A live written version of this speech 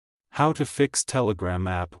How to fix Telegram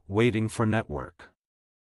app waiting for network.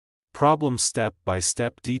 Problem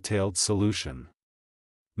step-by-step detailed solution.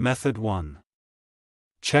 Method 1.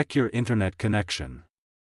 Check your internet connection.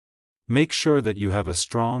 Make sure that you have a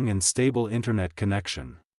strong and stable internet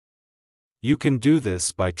connection. You can do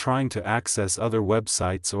this by trying to access other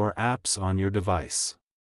websites or apps on your device.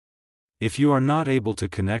 If you are not able to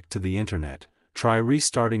connect to the internet, try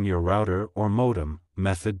restarting your router or modem.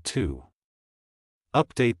 Method 2.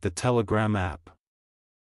 Update the Telegram app.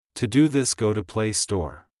 To do this, go to Play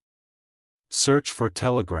Store. Search for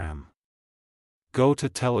Telegram. Go to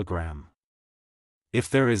Telegram. If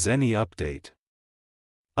there is any update,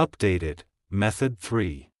 update it. Method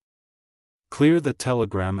 3. Clear the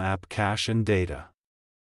Telegram app cache and data.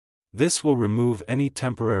 This will remove any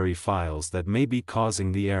temporary files that may be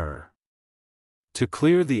causing the error. To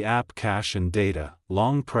clear the app cache and data,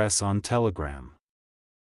 long press on Telegram.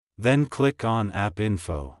 Then click on App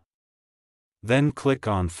Info. Then click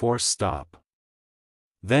on Force Stop.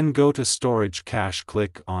 Then go to Storage Cache,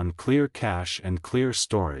 click on Clear Cache and Clear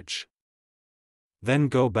Storage. Then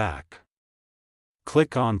go back.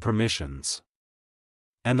 Click on Permissions.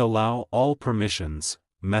 And allow all permissions.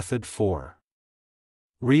 Method 4.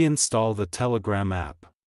 Reinstall the Telegram app.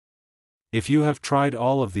 If you have tried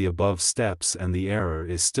all of the above steps and the error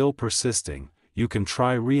is still persisting, you can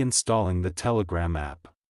try reinstalling the Telegram app.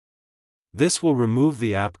 This will remove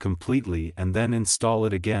the app completely and then install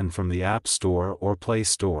it again from the App Store or Play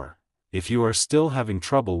Store. If you are still having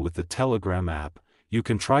trouble with the Telegram app, you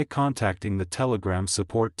can try contacting the Telegram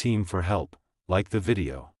support team for help. Like the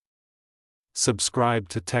video. Subscribe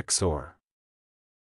to TechSoar.